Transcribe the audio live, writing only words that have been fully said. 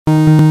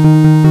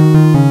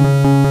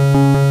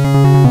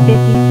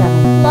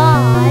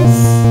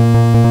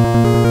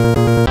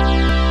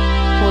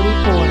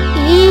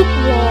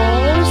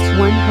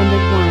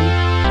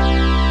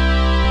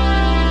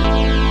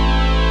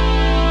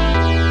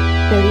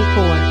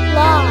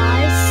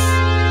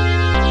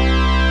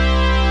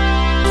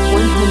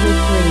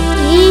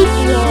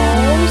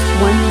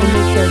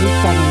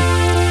37,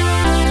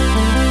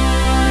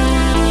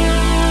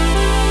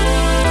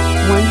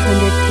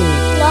 102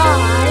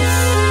 plus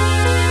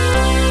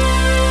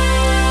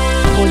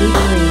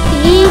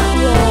 43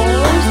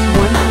 equals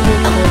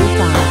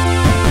 145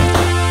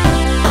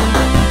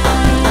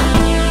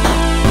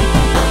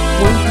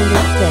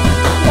 106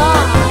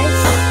 plus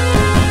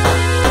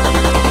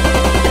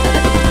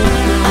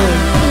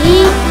 63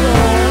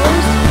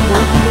 equals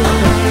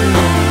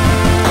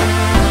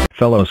 169.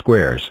 Fellow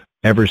squares,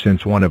 ever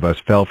since one of us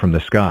fell from the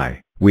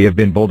sky, we have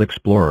been bold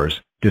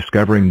explorers,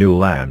 discovering new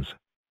lands,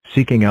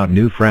 seeking out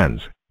new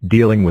friends,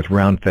 dealing with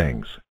round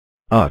things.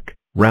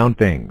 Round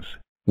things.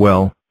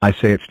 Well, I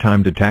say it's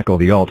time to tackle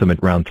the ultimate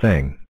round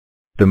thing.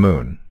 The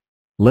moon.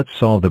 Let's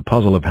solve the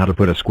puzzle of how to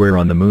put a square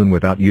on the moon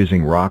without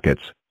using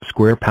rockets,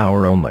 square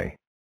power only.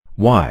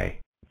 Why?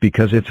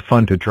 Because it's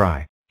fun to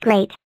try.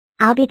 Great.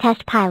 I'll be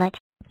test pilot.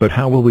 But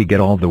how will we get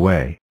all the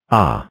way?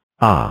 Achoo.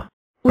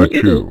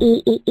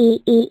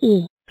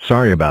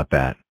 Sorry about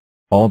that.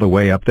 All the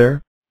way up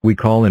there? We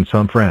call in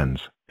some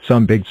friends,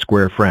 some big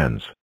square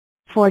friends.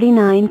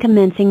 49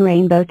 commencing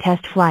rainbow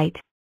test flight.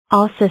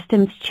 All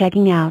systems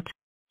checking out.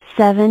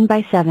 7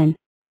 by 7.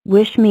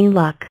 Wish me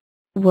luck.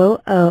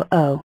 Whoa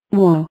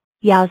whoa,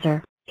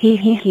 yowzer,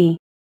 he.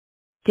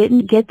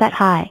 Didn't get that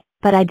high,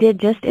 but I did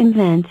just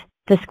invent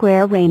the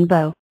square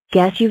rainbow.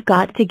 Guess you've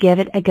got to give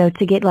it a go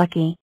to get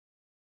lucky.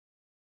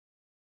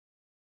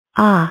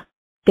 Ah,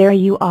 there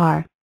you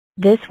are.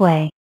 This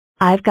way.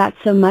 I've got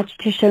so much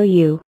to show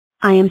you.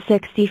 I am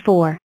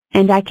 64,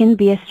 and I can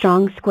be a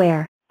strong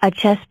square, a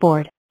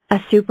chessboard,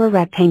 a super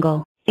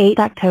rectangle, 8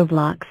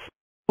 octoblocks,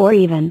 or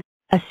even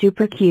a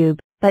super cube.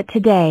 But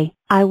today,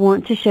 I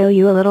want to show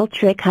you a little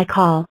trick I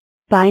call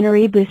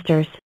binary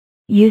boosters.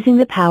 Using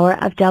the power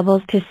of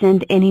doubles to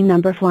send any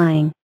number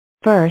flying.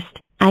 First,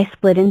 I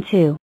split in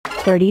 2,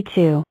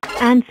 32,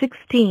 and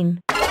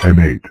 16, and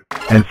 8,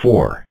 and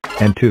 4,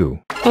 and 2.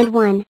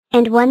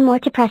 And one more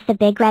to press the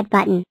big red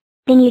button.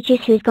 Then you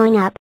choose who's going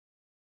up.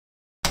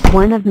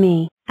 One of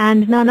me,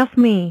 and none of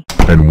me.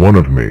 And one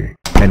of me.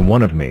 And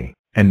one of me.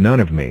 And none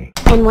of me.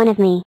 And one of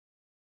me.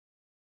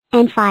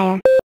 And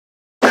fire.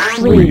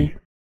 We.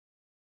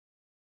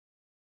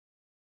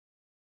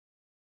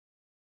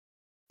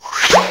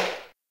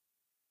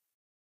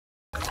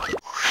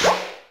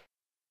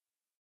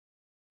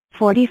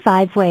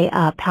 "45 way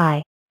up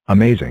high."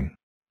 Amazing.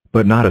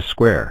 But not a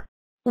square.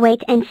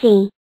 Wait and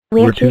see.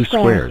 We're two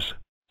squares. squares.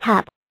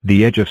 Top.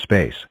 The edge of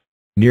space.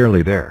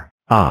 Nearly there.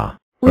 Achoo.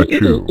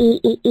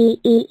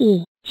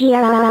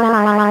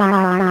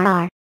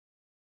 Grrrr.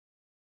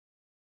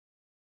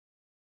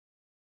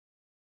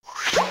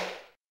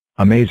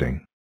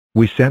 Amazing.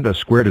 We sent a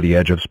square to the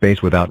edge of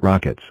space without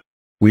rockets.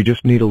 We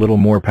just need a little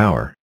more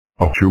power.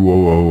 Achoo.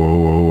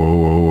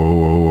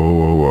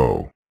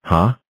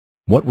 Huh?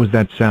 What was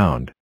that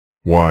sound?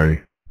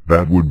 Why,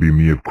 that would be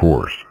me, of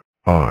course.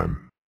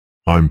 I'm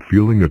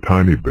feeling a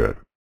tiny bit.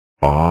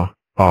 Wow.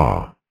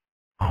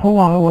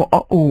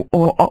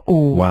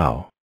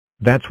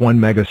 That's one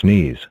mega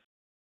sneeze.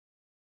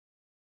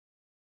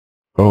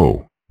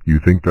 Oh, you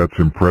think that's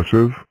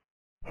impressive?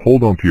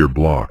 Hold on to your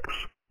blocks.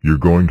 You're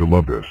going to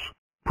love this.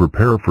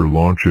 Prepare for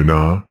launch in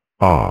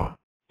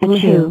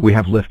Achoo. We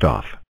have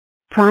liftoff.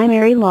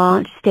 Primary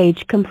launch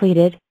stage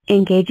completed,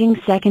 engaging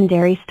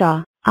secondary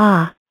star.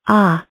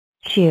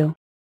 Achoo.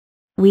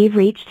 We've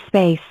reached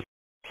space.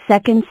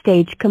 Second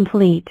stage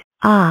complete.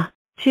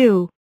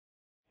 Achoo.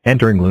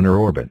 Entering lunar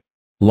orbit.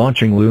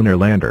 Launching lunar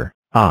lander.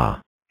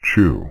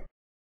 Achoo.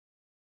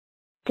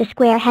 The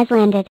square has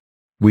landed.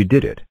 We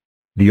did it.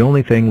 The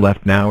only thing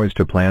left now is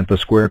to plant the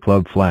Square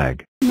Club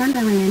flag.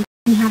 Numberland,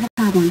 we have a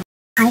problem.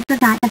 I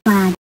forgot the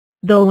flag.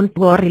 Don't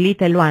worry,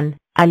 little one.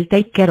 I'll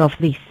take care of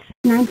this.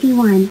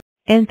 91.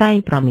 And I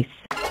promise.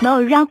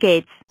 No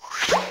rockets.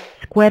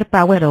 Square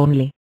power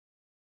only.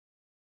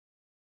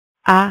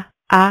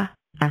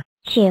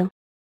 Chew.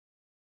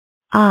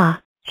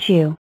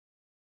 Chew.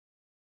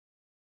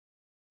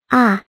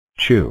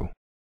 Chew.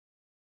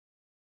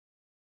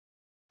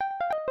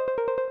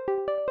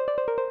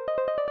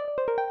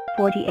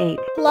 "48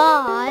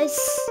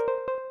 plus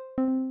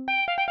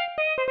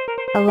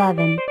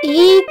 11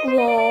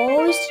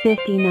 equals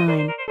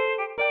 59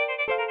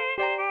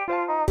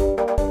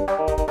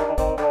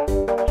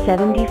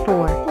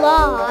 74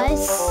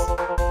 plus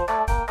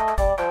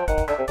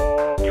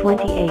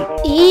 28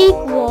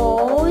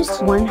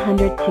 equals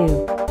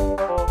 102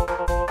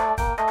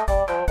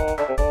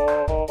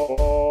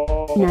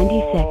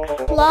 96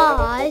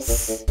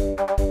 plus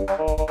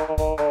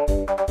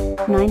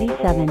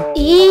 97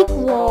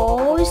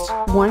 equals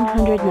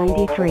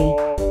 193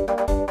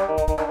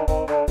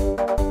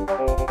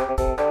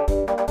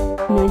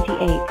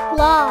 98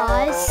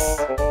 plus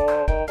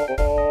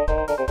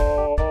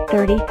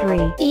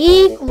 33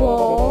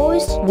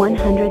 equals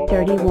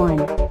 131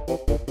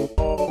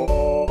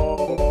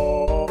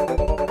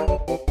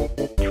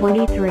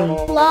 23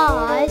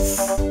 plus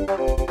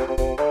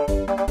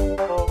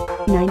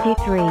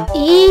 93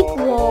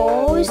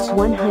 equals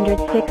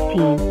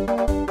 116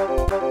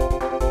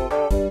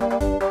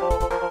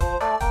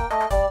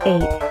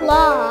 8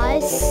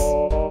 plus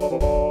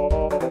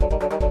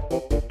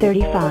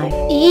 35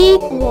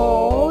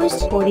 equals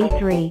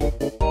 43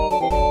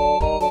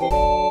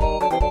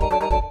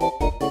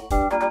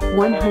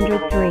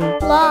 103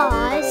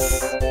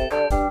 plus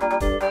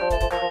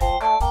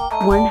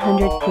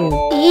 102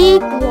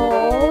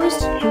 equals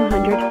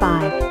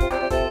 205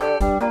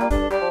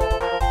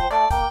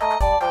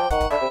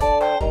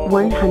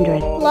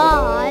 100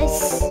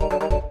 plus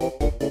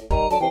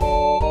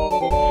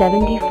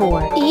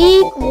 74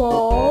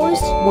 equals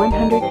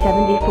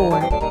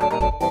 174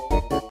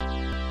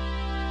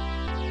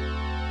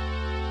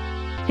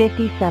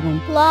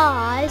 57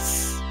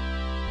 plus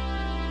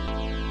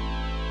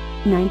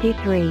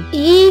 93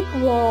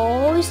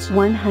 equals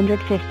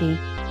 150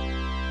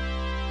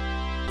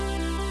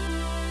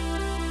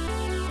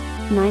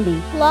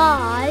 90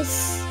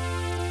 plus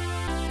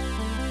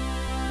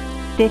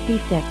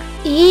 56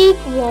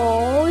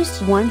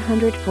 equals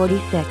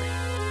 146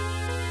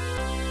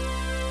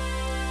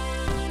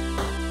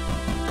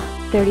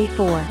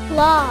 34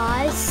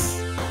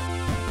 plus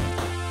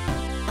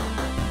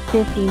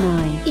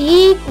 59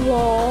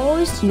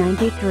 equals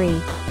 93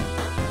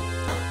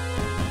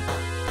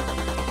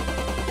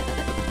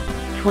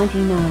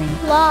 29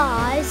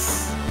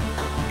 plus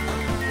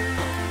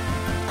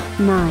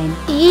 9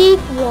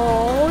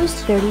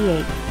 equals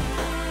 38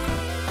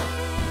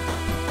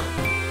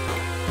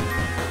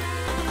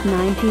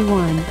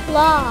 91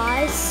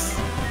 plus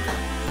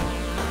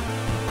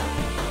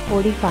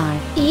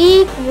 45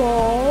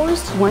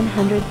 equals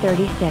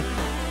 136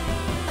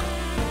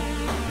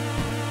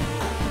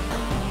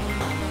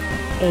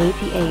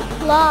 88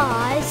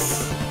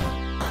 plus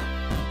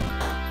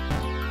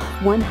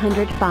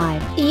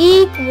 105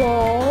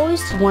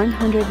 equals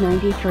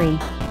 193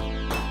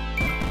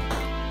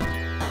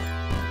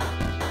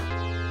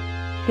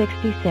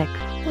 66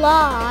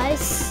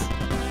 plus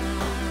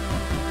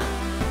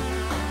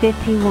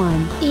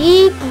 51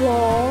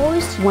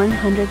 equals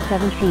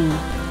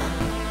 117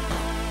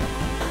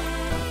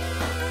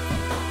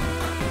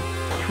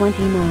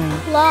 29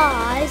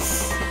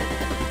 plus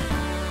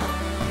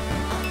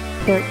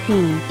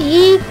 13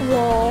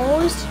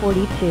 equals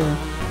 42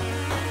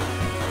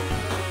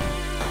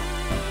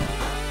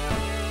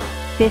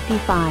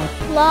 55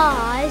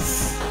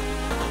 plus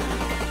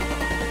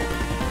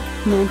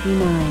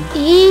 99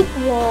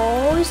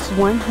 equals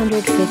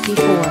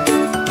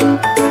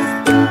 154